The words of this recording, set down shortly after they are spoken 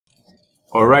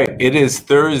All right, it is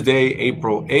Thursday,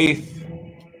 April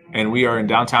 8th, and we are in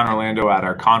downtown Orlando at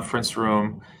our conference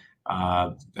room,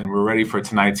 and we're ready for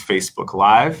tonight's Facebook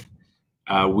Live.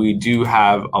 We do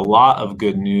have a lot of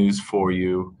good news for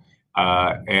you,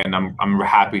 and I'm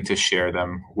happy to share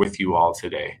them with you all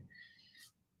today.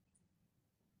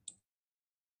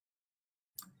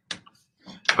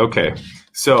 Okay,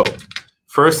 so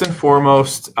first and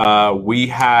foremost, we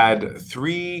had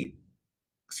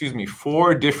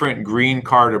four different green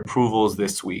card approvals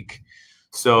this week.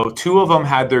 So two of them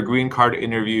had their green card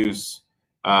interviews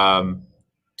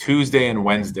Tuesday and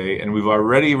Wednesday, and we've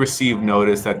already received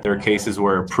notice that their cases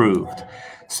were approved.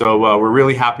 So we're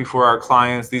really happy for our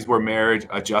clients. These were marriage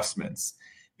adjustments.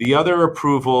 The other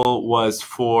approval was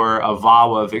for a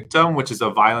VAWA victim, which is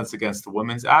a Violence Against the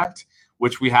Women's Act,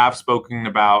 which we have spoken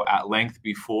about at length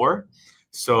before.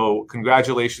 So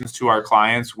congratulations to our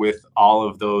clients with all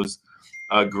of those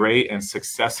great and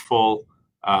successful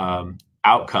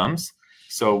outcomes.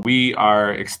 So we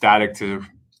are ecstatic to,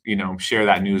 share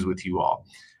that news with you all.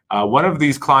 One of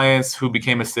these clients who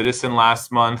became a citizen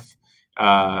last month,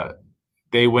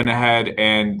 they went ahead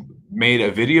and made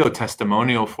a video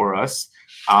testimonial for us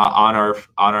on our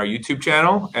YouTube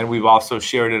channel, and we've also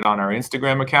shared it on our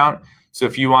Instagram account. So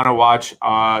if you want to watch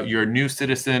your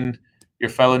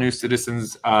fellow new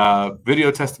citizens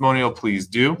video testimonial, please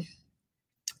do.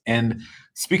 And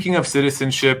speaking of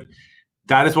citizenship,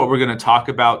 that is what we're going to talk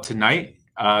about tonight.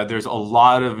 There's a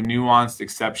lot of nuanced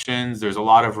exceptions. There's a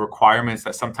lot of requirements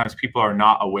that sometimes people are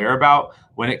not aware about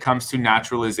when it comes to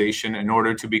naturalization in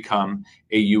order to become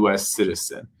a U.S.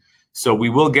 citizen. So we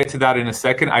will get to that in a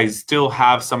second. I still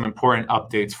have some important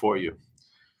updates for you.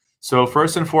 So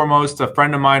first and foremost, a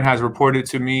friend of mine has reported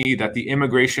to me that the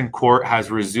immigration court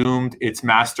has resumed its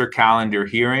master calendar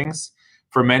hearings.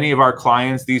 For many of our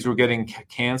clients, these were getting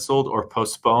canceled or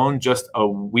postponed just a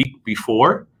week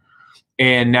before.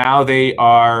 And now they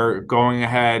are going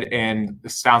ahead and,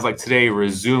 it sounds like today,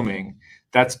 resuming.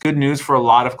 That's good news for a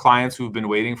lot of clients who've been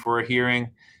waiting for a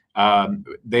hearing.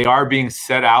 They are being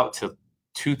set out to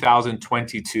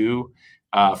 2022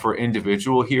 for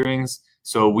individual hearings.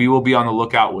 So we will be on the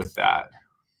lookout with that.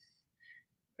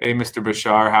 Hey, Mr.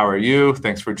 Bashar, how are you?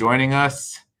 Thanks for joining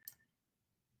us.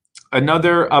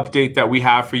 Another update that we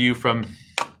have for you from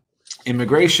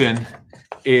immigration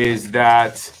is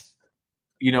that,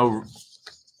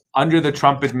 under the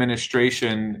Trump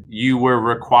administration, you were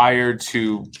required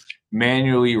to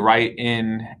manually write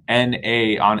in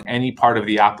NA on any part of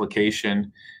the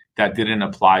application that didn't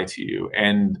apply to you.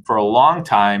 And for a long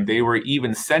time, they were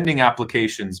even sending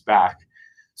applications back.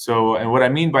 So, and what I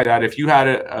mean by that, if you had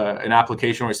an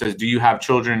application where it says, do you have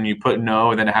children? And you put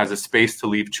no, and then it has a space to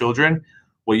leave children.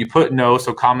 Well, you put no,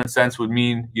 so common sense would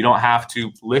mean you don't have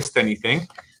to list anything.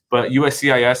 But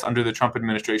USCIS under the Trump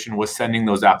administration was sending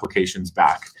those applications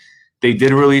back. They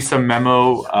did release a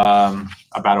memo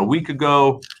about a week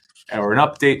ago, or an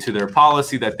update to their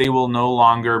policy that they will no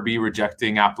longer be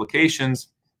rejecting applications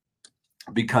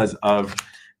because of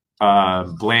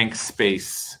blank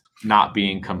space not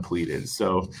being completed.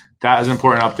 So that is an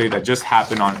important update that just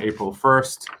happened on April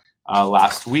 1st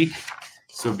last week.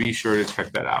 So be sure to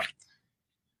check that out.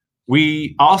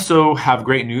 We also have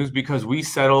great news because we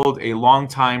settled a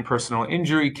long-time personal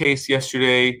injury case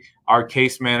yesterday. Our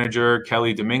case manager,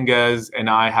 Kelly Dominguez, and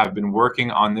I have been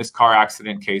working on this car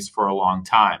accident case for a long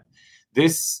time.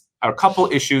 A couple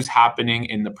issues happening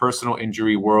in the personal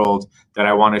injury world that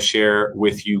I want to share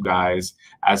with you guys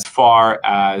as far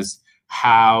as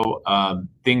how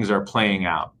things are playing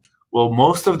out. Well,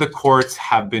 most of the courts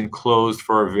have been closed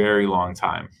for a very long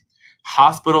time.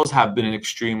 Hospitals have been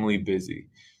extremely busy.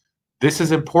 This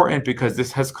is important because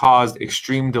this has caused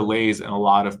extreme delays in a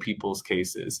lot of people's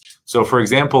cases. So for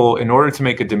example, in order to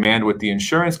make a demand with the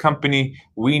insurance company,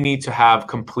 we need to have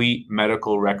complete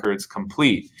medical records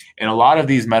complete. And a lot of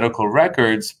these medical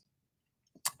records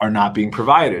are not being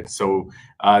provided. So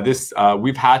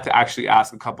we've had to actually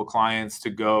ask a couple clients to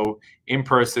go in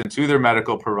person to their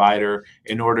medical provider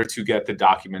in order to get the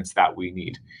documents that we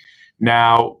need.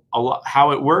 Now, how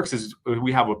it works is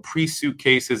we have a pre-suit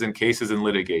cases and cases in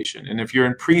litigation. And if you're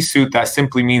in pre-suit, that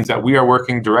simply means that we are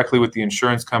working directly with the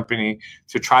insurance company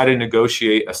to try to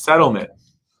negotiate a settlement.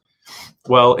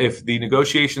 Well, if the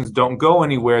negotiations don't go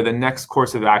anywhere, the next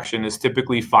course of action is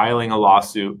typically filing a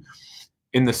lawsuit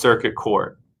in the circuit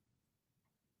court.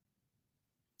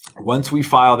 Once we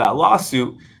file that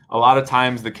lawsuit, a lot of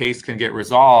times the case can get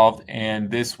resolved,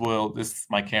 and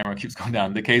my camera keeps going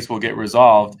down. The case will get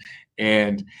resolved,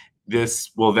 and this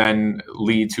will then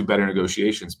lead to better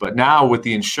negotiations. But now with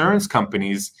the insurance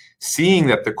companies seeing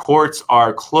that the courts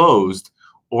are closed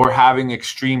or having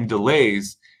extreme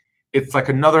delays, it's like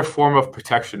another form of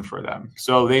protection for them.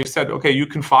 So they've said, okay, you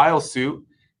can file suit.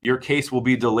 Your case will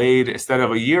be delayed, instead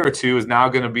of a year or two, is now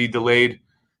going to be delayed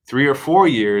 3 or 4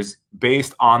 years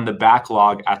based on the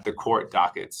backlog at the court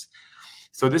dockets.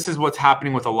 So this is what's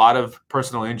happening with a lot of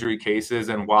personal injury cases,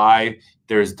 and why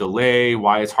there's delay,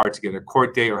 why it's hard to get a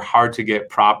court date or hard to get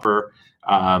proper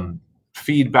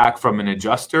feedback from an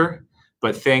adjuster.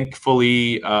 But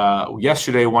thankfully,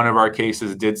 yesterday, one of our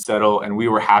cases did settle, and we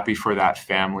were happy for that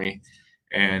family,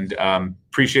 and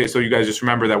appreciate it. So you guys just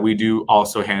remember that we do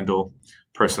also handle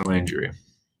personal injury.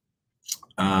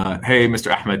 Hey,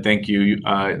 Mr. Ahmed, thank you.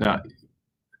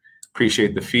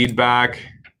 Appreciate the feedback.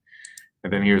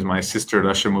 And then here's my sister,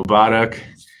 Rasha Mubarak.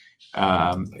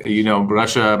 You know,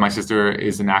 Rasha, my sister,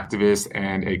 is an activist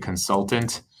and a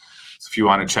consultant. So if you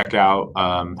want to check out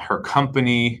her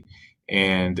company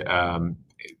and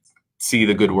see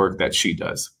the good work that she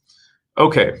does.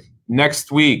 Okay,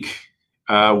 next week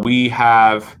we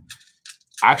have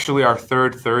actually our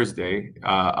third Thursday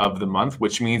of the month,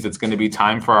 which means it's going to be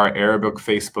time for our Arabic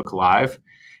Facebook Live.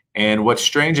 And what's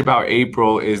strange about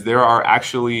April is there are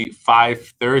actually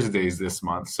 5 Thursdays this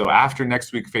month. So after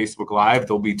next week Facebook Live,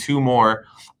 there'll be 2 more,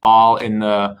 all in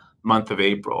the month of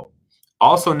April.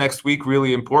 Also next week,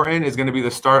 really important, is going to be the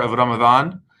start of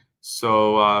Ramadan.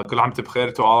 So kul aam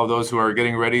bikhair to all of those who are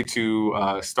getting ready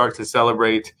to start to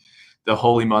celebrate the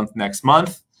holy month next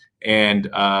month. And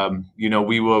you know,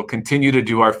 we will continue to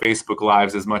do our Facebook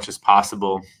Lives as much as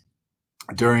possible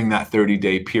during that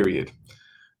 30-day period.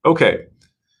 Okay.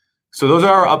 So those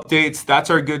are our updates. That's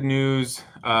our good news.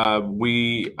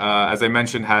 We, as I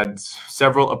mentioned, had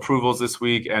several approvals this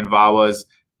week and VAWAs.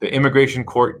 The immigration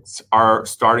courts are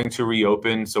starting to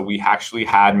reopen. So we actually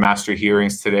had master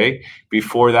hearings today.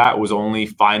 Before that, it was only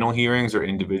final hearings or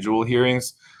individual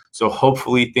hearings. So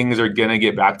hopefully things are going to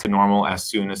get back to normal as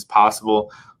soon as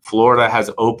possible. Florida has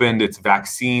opened its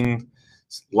vaccine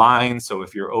line. So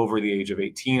if you're over the age of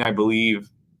 18, I believe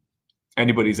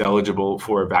anybody's eligible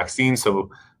for a vaccine. So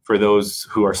for those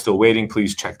who are still waiting,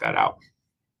 please check that out.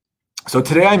 So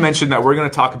today I mentioned that we're going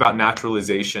to talk about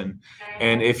naturalization.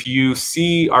 And if you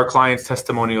see our client's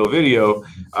testimonial video,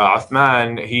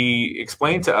 Uthman, he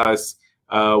explained to us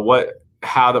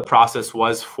how the process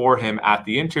was for him at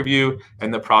the interview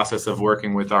and the process of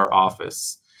working with our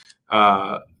office.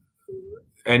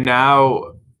 And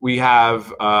now we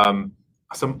have some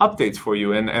updates for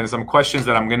you and some questions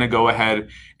that I'm going to go ahead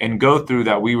and go through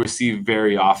that we receive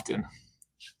very often.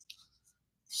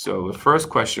 So the first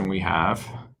question we have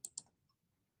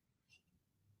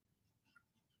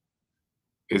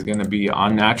is going to be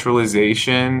on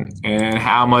naturalization and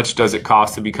how much does it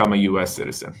cost to become a U.S.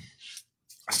 citizen.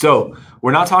 So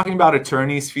we're not talking about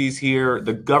attorney's fees here.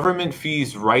 The government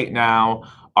fees right now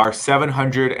are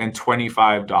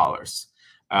 $725.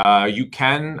 You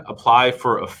can apply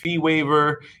for a fee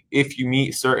waiver if you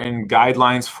meet certain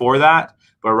guidelines for that.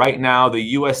 But right now,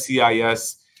 the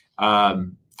USCIS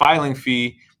filing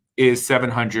fee is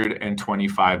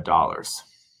 $725.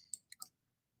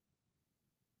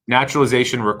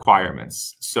 Naturalization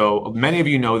requirements. So many of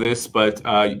you know this, but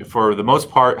for the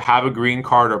most part, have a green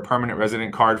card or permanent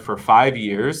resident card for 5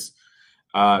 years.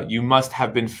 You must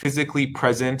have been physically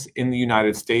present in the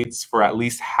United States for at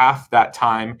least half that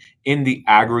time in the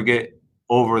aggregate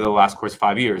over the last course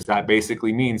 5 years. That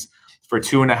basically means for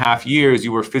 2.5 years,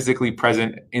 you were physically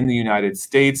present in the United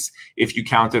States if you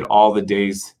counted all the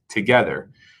days together.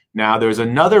 Now, there's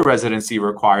another residency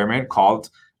requirement called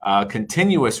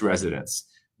continuous residence.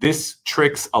 This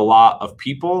tricks a lot of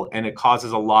people and it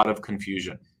causes a lot of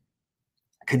confusion.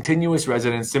 Continuous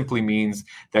residence simply means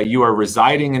that you are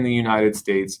residing in the United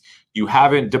States, you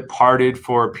haven't departed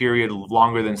for a period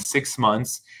longer than 6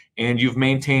 months, and you've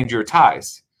maintained your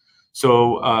ties.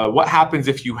 So what happens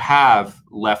if you have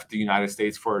left the United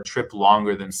States for a trip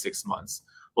longer than 6 months?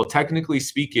 Well, technically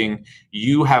speaking,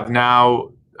 you have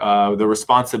now the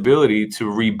responsibility to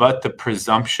rebut the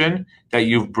presumption that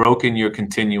you've broken your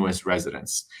continuous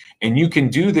residence. And you can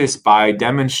do this by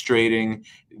demonstrating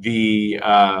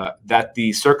that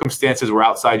the circumstances were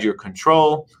outside your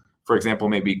control. For example,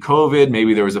 maybe COVID,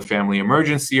 maybe there was a family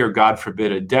emergency, or God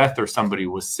forbid, a death, or somebody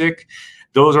was sick.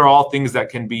 Those are all things that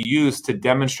can be used to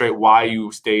demonstrate why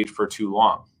you stayed for too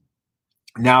long.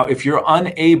 Now, if you're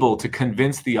unable to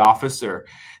convince the officer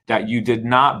that you did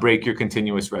not break your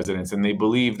continuous residence and they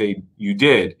believe you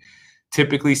did,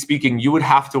 typically speaking, you would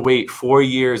have to wait 4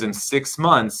 years and 6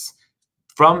 months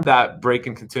from that break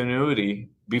in continuity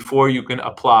before you can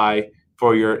apply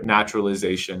for your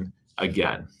naturalization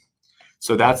again.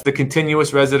 So that's the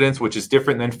continuous residence, which is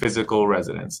different than physical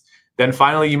residence. Then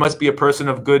finally, you must be a person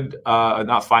of good,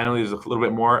 not finally, there's a little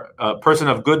bit more, person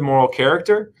of good moral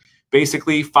character.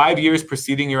 Basically, 5 years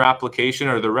preceding your application,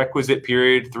 or the requisite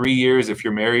period, 3 years if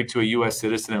you're married to a U.S.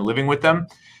 citizen and living with them.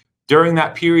 During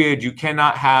that period, you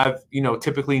cannot have,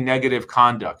 typically negative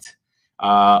conduct,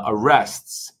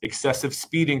 arrests, excessive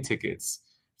speeding tickets,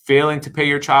 failing to pay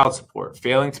your child support,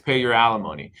 failing to pay your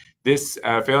alimony,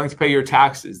 failing to pay your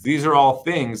taxes. These are all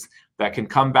things that can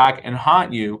come back and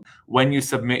haunt you when you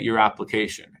submit your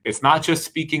application. It's not just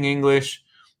speaking English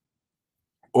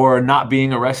or not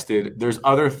being arrested. There's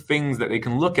other things that they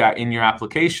can look at in your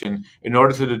application in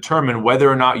order to determine whether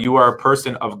or not you are a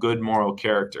person of good moral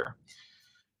character.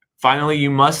 Finally, you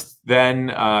must then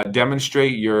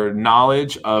demonstrate your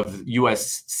knowledge of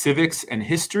U.S. civics and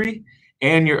history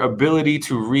and your ability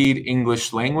to read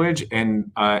English language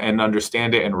and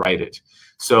understand it and write it.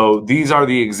 So these are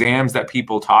the exams that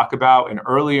people talk about. And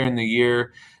earlier in the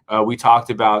year, we talked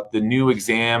about the new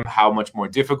exam, how much more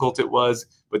difficult it was,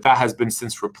 but that has been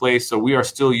since replaced. So we are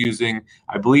still using,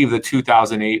 I believe, the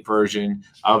 2008 version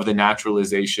of the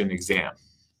naturalization exam.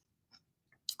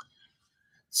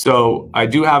 So I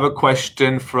do have a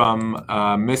question from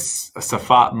Miss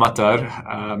Safa Matar.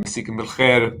 Masikum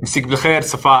bilkhair,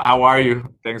 Safa, how are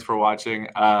you? Thanks for watching.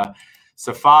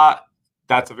 Safa,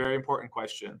 that's a very important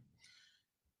question.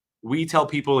 We tell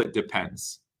people it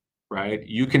depends, right?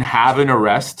 You can have an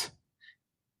arrest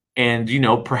and,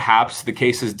 perhaps the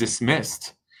case is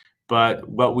dismissed. But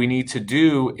what we need to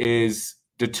do is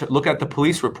look at the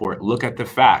police report, look at the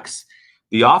facts.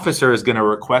 The officer is going to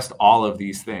request all of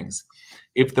these things.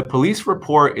 If the police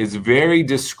report is very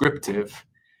descriptive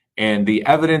and the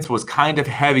evidence was kind of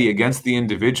heavy against the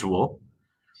individual,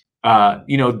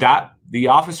 that the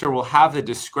officer will have the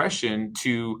discretion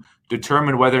to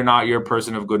determine whether or not you're a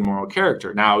person of good moral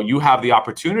character. Now, you have the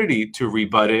opportunity to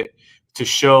rebut it, to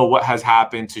show what has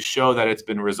happened, to show that it's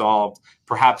been resolved.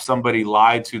 Perhaps somebody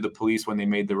lied to the police when they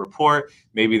made the report.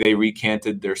 Maybe they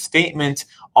recanted their statement.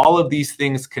 All of these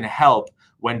things can help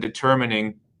when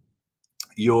determining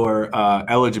your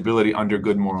eligibility under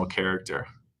good moral character.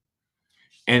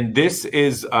 And this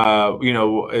was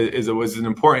an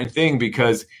important thing,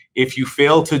 because if you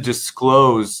fail to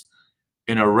disclose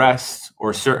an arrest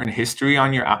or certain history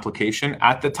on your application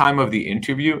at the time of the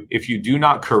interview, if you do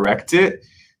not correct it,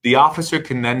 the officer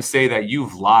can then say that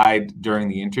you've lied during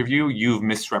the interview, you've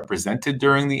misrepresented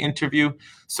during the interview.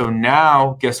 So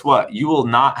now, guess what? You will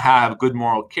not have good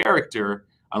moral character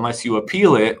unless you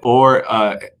appeal it, or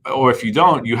if you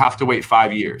don't, you have to wait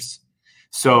 5 years.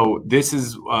 So this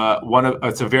is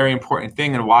it's a very important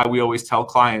thing, and why we always tell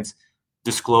clients,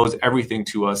 disclose everything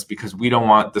to us, because we don't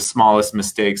want the smallest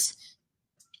mistakes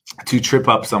to trip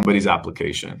up somebody's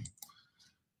application.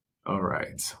 All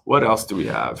right, what else do we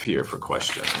have here for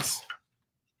questions?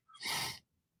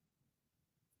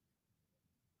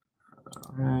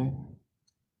 All right.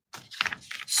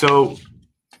 So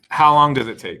how long does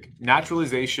it take?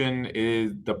 Naturalization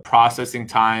is, the processing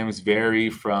times vary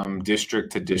from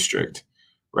district to district,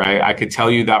 right? I could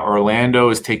tell you that Orlando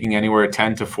is taking anywhere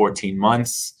 10 to 14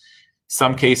 months.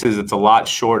 Some cases it's a lot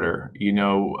shorter.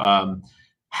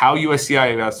 How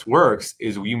USCIS works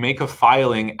is you make a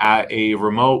filing at a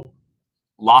remote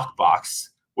lockbox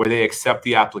where they accept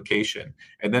the application.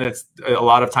 And then it's a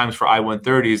lot of times for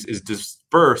I-130s is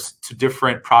dispersed to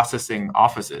different processing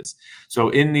offices. So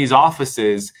in these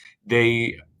offices,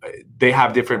 they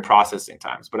have different processing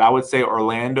times. But I would say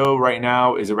Orlando right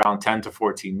now is around 10 to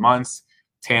 14 months.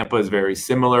 Tampa is very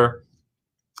similar.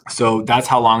 So that's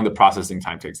how long the processing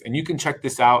time takes. And you can check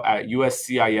this out at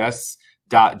uscis.gov.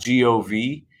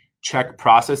 Check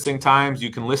processing times.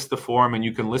 You can list the form and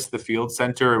you can list the field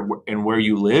center and where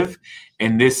you live.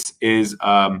 And this is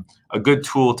a good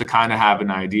tool to kind of have an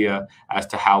idea as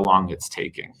to how long it's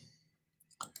taking.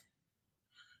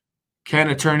 Can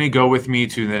attorney go with me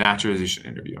to the naturalization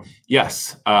interview?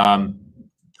 Yes.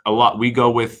 We go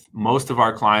with most of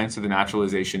our clients to the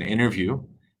naturalization interview,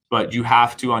 but you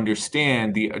have to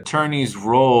understand the attorney's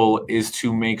role is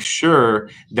to make sure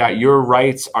that your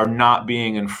rights are not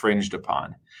being infringed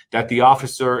upon, that the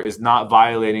officer is not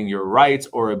violating your rights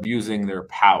or abusing their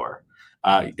power.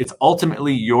 It's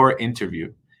ultimately your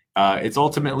interview. It's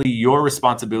ultimately your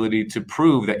responsibility to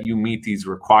prove that you meet these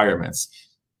requirements.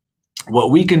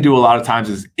 What we can do a lot of times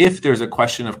is, if there's a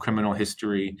question of criminal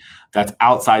history that's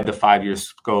outside the 5-year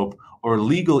scope, or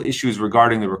legal issues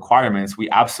regarding the requirements, we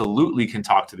absolutely can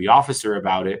talk to the officer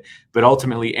about it. But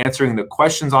ultimately, answering the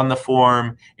questions on the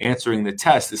form, answering the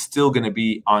test is still going to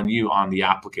be on you, on the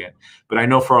applicant. But I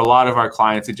know for a lot of our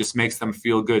clients, it just makes them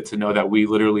feel good to know that we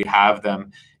literally have them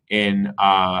in,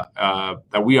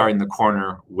 that we are in the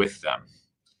corner with them.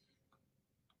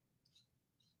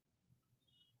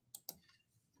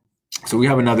 So we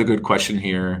have another good question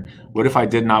here. What if I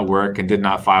did not work and did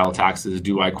not file taxes?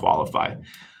 Do I qualify?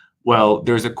 Well,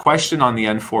 there's a question on the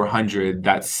N400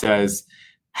 that says,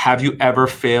 have you ever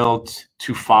failed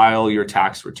to file your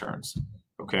tax returns?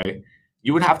 Okay.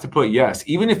 You would have to put yes.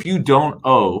 Even if you don't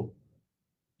owe,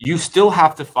 you still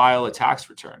have to file a tax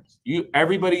return.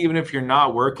 Everybody, even if you're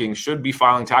not working, should be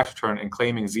filing tax return and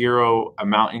claiming zero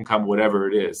amount income, whatever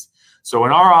it is. So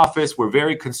in our office, we're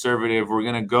very conservative. We're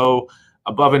going to go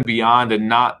above and beyond and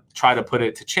not try to put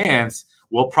it to chance.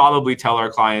 We'll probably tell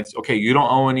our clients, okay, you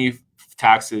don't owe any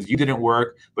taxes, you didn't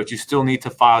work, but you still need to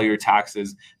file your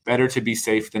taxes. Better to be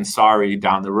safe than sorry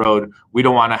down the road. We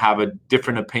don't want to have a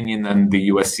different opinion than the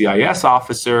USCIS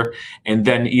officer and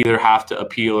then either have to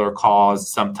appeal or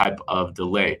cause some type of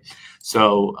delay.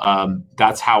 So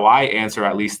that's how I answer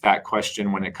at least that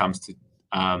question when it comes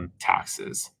to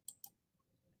taxes.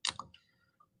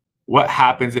 What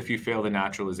happens if you fail the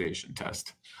naturalization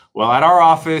test? Well, at our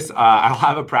office, I'll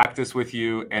have a practice with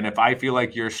you. And if I feel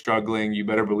like you're struggling, you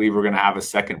better believe we're going to have a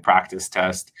second practice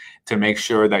test to make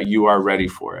sure that you are ready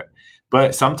for it.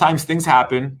 But sometimes things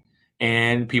happen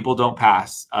and people don't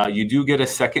pass. You do get a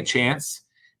second chance.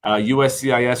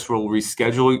 USCIS will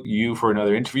reschedule you for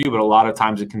another interview, but a lot of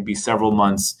times it can be several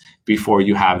months before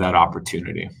you have that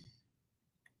opportunity.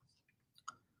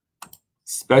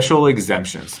 Special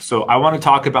exemptions. So I want to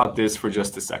talk about this for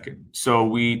just a second. So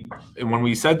when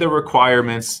we said the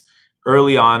requirements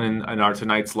early on in our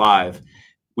tonight's live,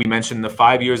 we mentioned the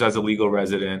 5 years as a legal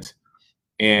resident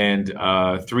and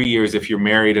 3 years if you're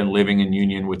married and living in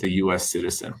union with a U.S.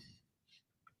 citizen.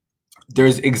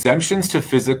 There's exemptions to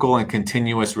physical and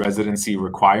continuous residency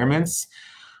requirements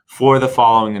for the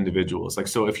following individuals. Like,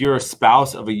 so if you're a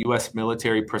spouse of a U.S.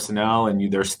 military personnel and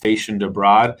they're stationed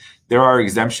abroad, there are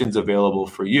exemptions available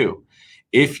for you.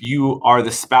 If you are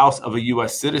the spouse of a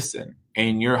U.S. citizen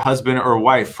and your husband or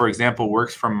wife, for example,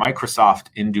 works for Microsoft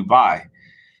in Dubai,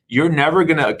 you're never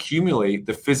going to accumulate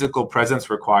the physical presence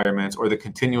requirements or the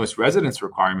continuous residence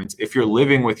requirements if you're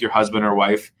living with your husband or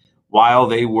wife while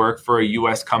they work for a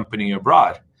U.S. company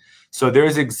abroad. So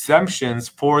there's exemptions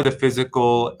for the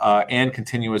physical and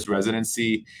continuous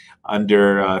residency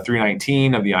under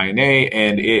 319 of the INA,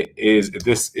 and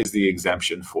this is the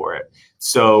exemption for it.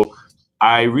 So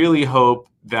I really hope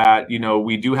that,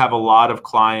 we do have a lot of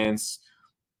clients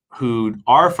who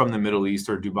are from the Middle East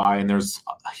or Dubai, and there's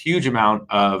a huge amount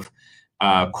of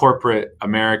corporate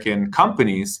American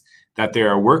companies that they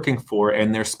are working for,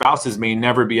 and their spouses may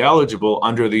never be eligible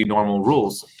under the normal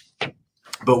rules.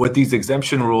 But with these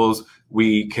exemption rules,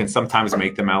 we can sometimes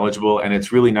make them eligible. And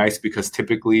it's really nice because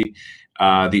typically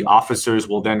the officers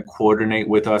will then coordinate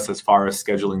with us as far as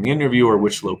scheduling the interview or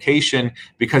which location,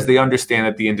 because they understand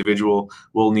that the individual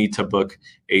will need to book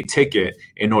a ticket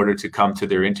in order to come to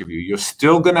their interview. You're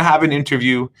still going to have an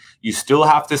interview. You still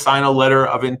have to sign a letter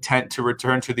of intent to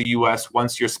return to the U.S.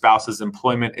 once your spouse's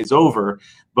employment is over.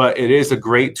 But it is a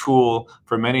great tool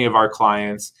for many of our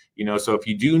clients. So if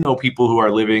you do know people who are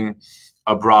living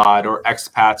abroad or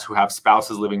expats who have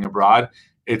spouses living abroad,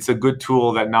 it's a good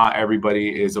tool that not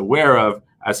everybody is aware of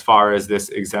as far as this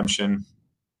exemption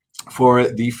for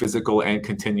the physical and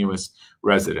continuous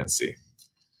residency.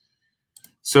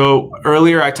 So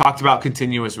earlier I talked about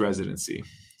continuous residency.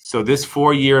 So this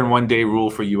 4-year and 1-day rule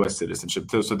for U.S. citizenship.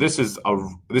 So this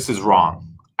is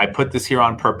wrong. I put this here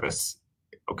on purpose.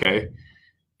 Okay,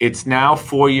 it's now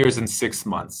 4 years and 6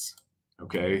 months.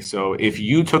 Okay, so if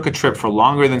you took a trip for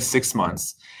longer than 6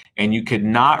 months and you could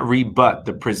not rebut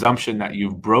the presumption that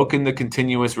you've broken the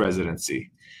continuous residency,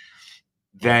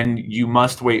 then you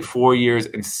must wait 4 years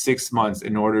and 6 months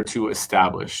in order to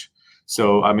establish.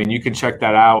 So, I mean, you can check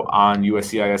that out on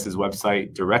USCIS's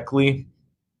website directly.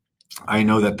 I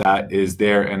know that that is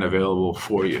there and available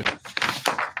for you.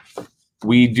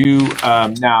 We do,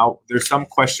 now, there's some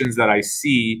questions that I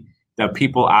see that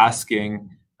people asking,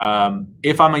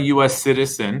 if I'm a U.S.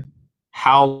 citizen,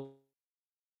 how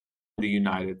in the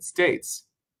United States?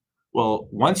 Well,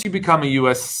 once you become a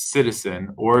U.S.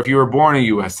 citizen, or if you were born a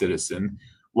U.S. citizen,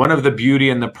 one of the beauty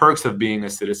and the perks of being a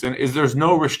citizen is there's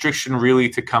no restriction really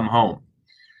to come home.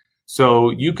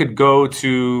 So you could go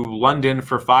to London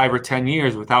for 5 or 10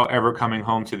 years without ever coming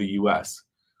home to the U.S.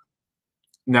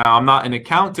 Now, I'm not an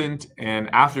accountant, and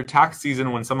after tax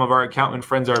season, when some of our accountant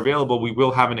friends are available, we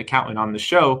will have an accountant on the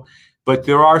show. But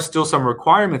there are still some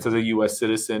requirements as a U.S.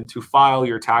 citizen to file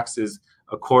your taxes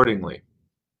accordingly.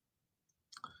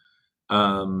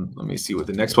 Let me see what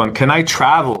the next one. Can I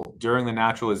travel during the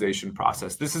naturalization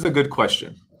process? This is a good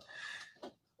question.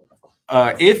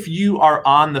 If you are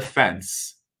on the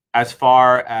fence as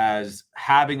far as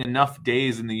having enough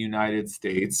days in the United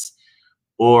States,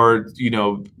 or,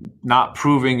 not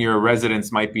proving your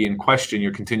residence might be in question,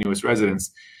 your continuous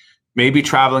residence, maybe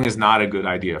traveling is not a good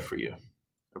idea for you.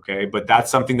 Okay, but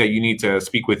that's something that you need to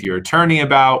speak with your attorney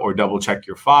about, or double check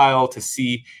your file to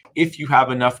see if you have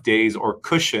enough days or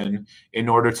cushion in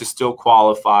order to still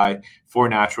qualify for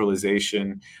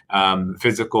naturalization,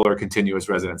 physical or continuous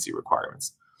residency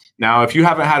requirements. Now, if you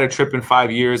haven't had a trip in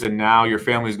 5 years and now your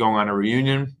family's going on a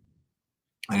reunion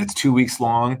and it's 2 weeks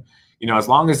long, as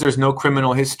long as there's no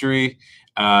criminal history,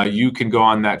 you can go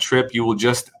on that trip. You will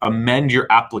just amend your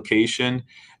application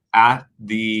at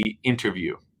the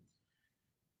interview.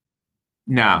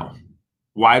 Now,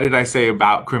 why did I say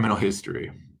about criminal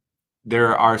history?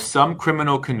 There are some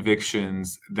criminal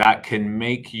convictions that can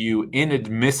make you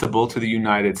inadmissible to the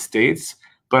United States,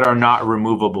 but are not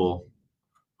removable.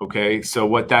 Okay, so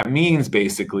what that means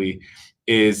basically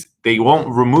is they won't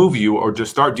remove you or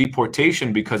just start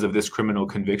deportation because of this criminal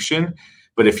conviction.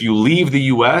 But if you leave the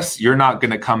US, you're not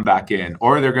going to come back in,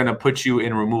 or they're going to put you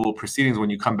in removal proceedings when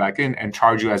you come back in and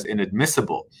charge you as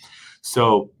inadmissible.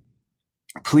 So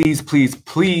please, please,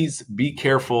 please be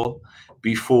careful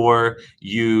before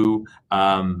you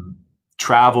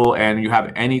travel and you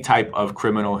have any type of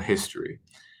criminal history.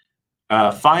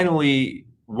 Finally,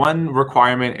 one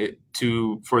requirement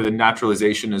for the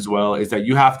naturalization as well is that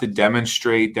you have to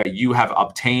demonstrate that you have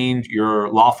obtained your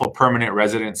lawful permanent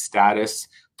resident status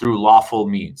through lawful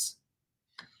means.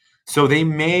 So they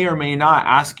may or may not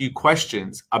ask you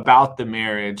questions about the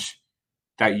marriage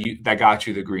that got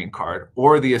you the green card,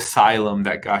 or the asylum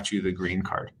that got you the green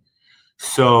card.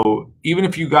 So even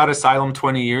if you got asylum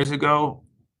 20 years ago,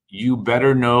 you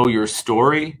better know your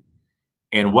story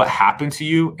and what happened to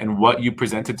you and what you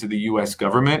presented to the US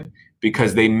government,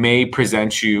 because they may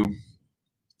present you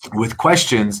with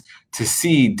questions to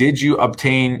see, did you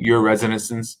obtain your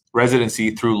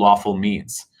residency through lawful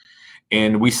means?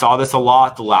 And we saw this a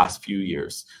lot the last few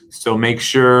years. So make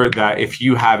sure that if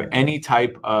you have any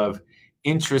type of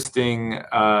interesting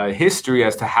history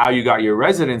as to how you got your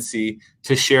residency,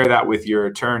 to share that with your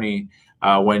attorney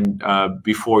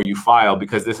before you file,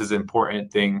 because this is an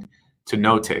important thing to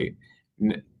notate.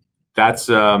 That's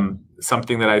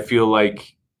something that I feel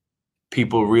like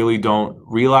people really don't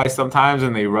realize sometimes,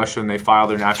 and they rush and they file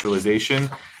their naturalization.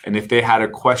 And if they had a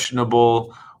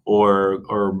questionable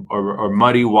or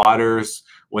muddy waters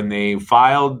when they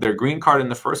filed their green card in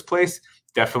the first place,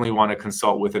 definitely want to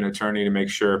consult with an attorney to make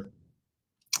sure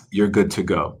you're good to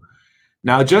go.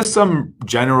 Now, just some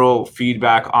general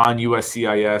feedback on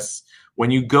USCIS.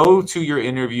 When you go to your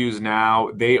interviews now,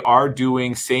 they are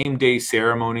doing same-day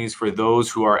ceremonies for those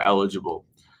who are eligible.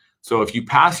 So if you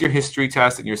pass your history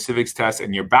test and your civics test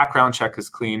and your background check is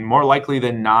clean, more likely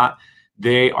than not,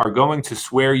 they are going to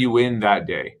swear you in that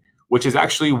day, which is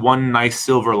actually one nice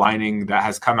silver lining that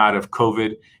has come out of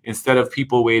COVID. Instead of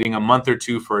people waiting a month or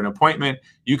two for an appointment,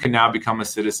 you can now become a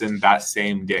citizen that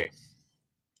same day.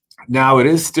 Now, it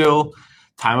is still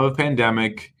time of a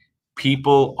pandemic.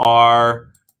 People are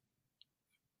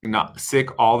not sick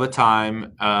all the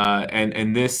time,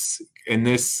 and this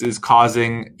is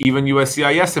causing even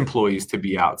USCIS employees to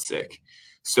be out sick.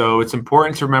 So it's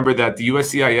important to remember that the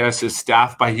USCIS is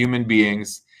staffed by human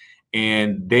beings,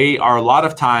 and they are a lot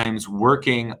of times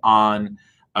working on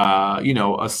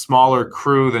a smaller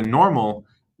crew than normal,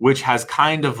 which has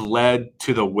kind of led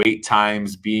to the wait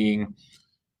times being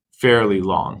fairly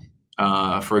long.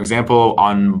 For example,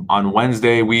 on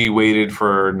Wednesday, we waited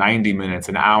for 90 minutes,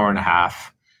 an hour and a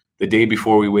half. The day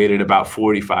before, we waited about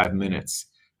 45 minutes.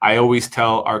 I always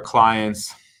tell our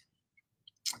clients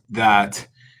that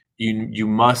you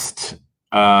must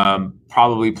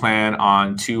probably plan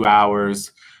on 2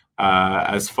 hours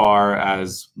as far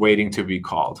as waiting to be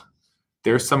called.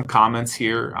 There's some comments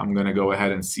here. I'm going to go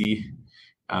ahead and see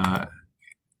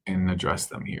and address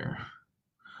them here.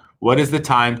 What is the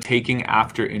time taking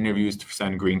after interviews to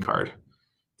send green card?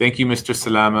 Thank you, Mr.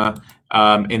 Salama.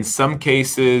 In some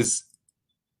cases,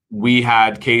 we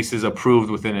had cases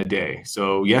approved within a day.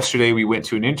 So yesterday we went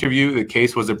to an interview, the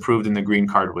case was approved and the green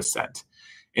card was sent.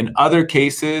 In other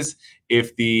cases,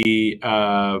 if the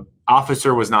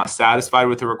officer was not satisfied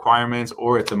with the requirements,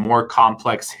 or it's a more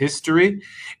complex history,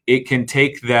 it can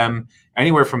take them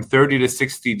anywhere from 30 to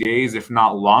 60 days, if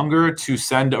not longer, to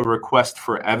send a request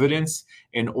for evidence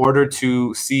in order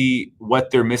to see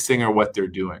what they're missing or what they're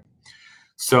doing.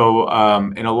 So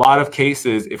in a lot of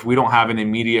cases, if we don't have an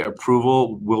immediate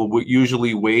approval, we'll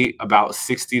usually wait about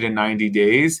 60 to 90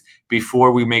 days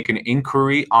before we make an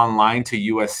inquiry online to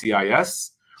USCIS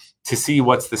to see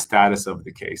what's the status of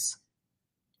the case.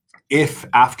 If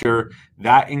after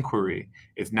that inquiry,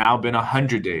 it's now been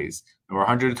 100 days or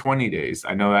 120 days,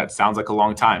 I know that sounds like a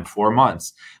long time, 4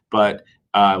 months, but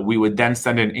we would then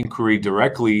send an inquiry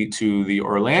directly to the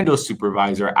Orlando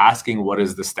supervisor asking what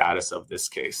is the status of this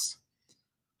case.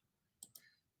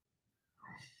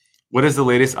 What is the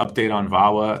latest update on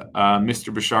VAWA?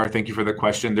 Mr. Bashar, thank you for the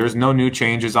question. There's no new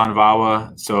changes on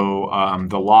VAWA, so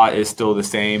the law is still the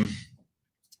same.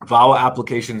 VAWA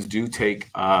applications do take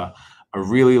a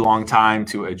really long time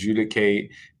to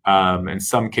adjudicate, in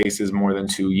some cases more than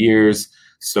 2 years.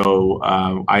 So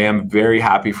I am very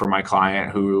happy for my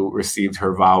client who received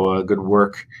her VAWA. Good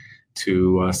work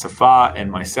to Safa and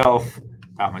myself.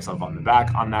 Pat myself on the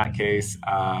back on that case.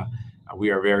 We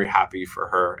are very happy for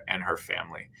her and her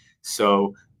family.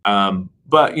 So,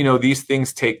 but you know, these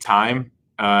things take time,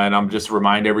 and I'm just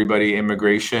remind everybody,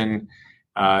 immigration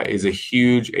is a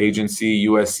huge agency.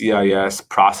 USCIS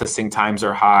processing times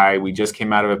are high. We just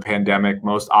came out of a pandemic.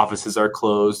 Most offices are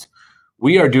closed.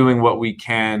 We are doing what we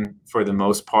can for the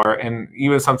most part, and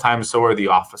even sometimes so are the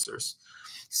officers.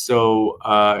 So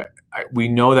we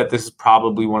know that this is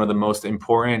probably one of the most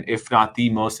important, if not the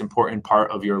most important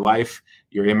part of your life,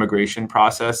 your immigration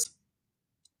process.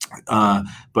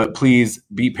 But please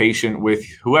be patient with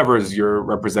whoever is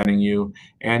representing you,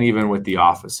 and even with the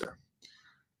officer.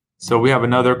 So we have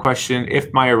another question.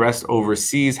 If my arrest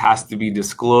overseas has to be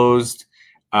disclosed,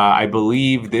 I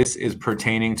believe this is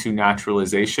pertaining to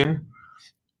naturalization.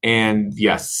 And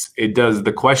yes, it does.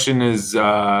 The question is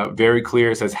very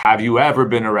clear. It says, have you ever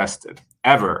been arrested?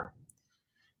 Ever?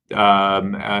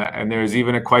 And there's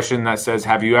even a question that says,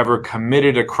 have you ever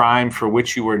committed a crime for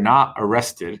which you were not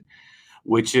arrested?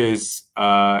 Which is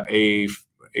a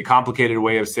complicated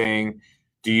way of saying,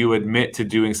 do you admit to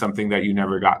doing something that you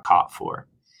never got caught for?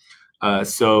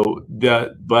 But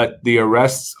the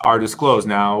arrests are disclosed.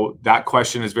 Now, that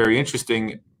question is very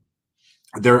interesting.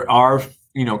 There are,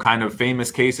 you know, kind of famous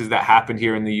cases that happened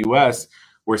here in the US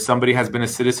where somebody has been a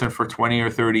citizen for 20 or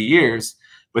 30 years,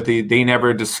 but they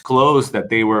never disclosed that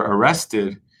they were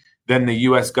arrested. Then the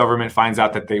US government finds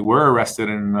out that they were arrested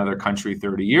in another country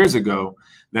 30 years ago.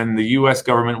 Then the US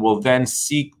government will then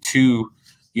seek to,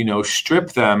 you know,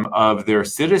 strip them of their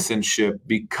citizenship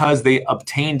because they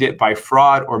obtained it by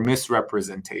fraud or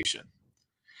misrepresentation.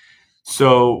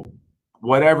 So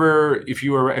whatever, if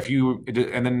you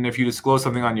disclose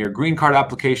something on your green card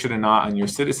application and not on your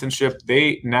citizenship,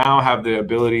 they now have the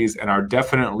abilities and are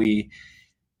definitely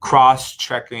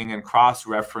cross-checking and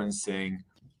cross-referencing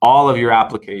all of your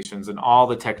applications and all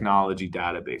the technology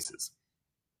databases.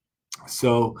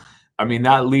 So, I mean,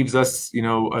 that leaves us, you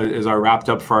know, as our wrapped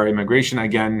up for our immigration.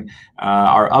 Again,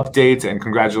 our updates, and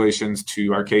congratulations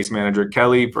to our case manager,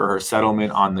 Kelly, for her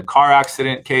settlement on the car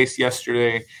accident case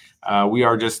yesterday. We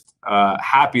are just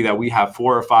happy that we have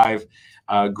 4 or 5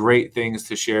 great things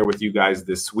to share with you guys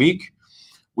this week.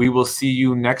 We will see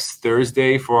you next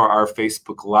Thursday for our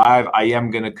Facebook Live. I am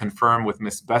going to confirm with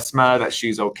Miss Besma that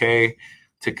she's okay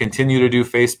to continue to do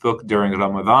Facebook during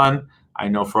Ramadan. I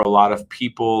know for a lot of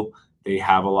people, they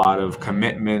have a lot of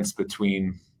commitments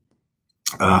between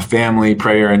family,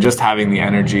 prayer, and just having the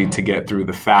energy to get through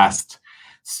the fast.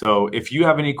 So if you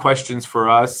have any questions for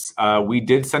us, we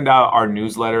did send out our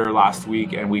newsletter last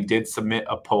week, and we did submit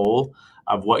a poll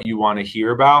of what you want to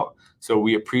hear about. So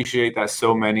we appreciate that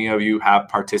so many of you have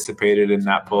participated in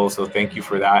that poll. So thank you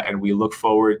for that. And we look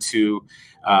forward to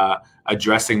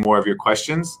addressing more of your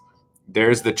questions.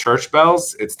 There's the church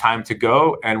bells. It's time to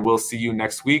go, and we'll see you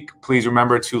next week. Please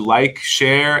remember to like,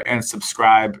 share, and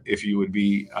subscribe if you would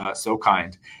be so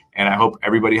kind. And I hope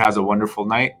everybody has a wonderful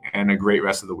night and a great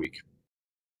rest of the week.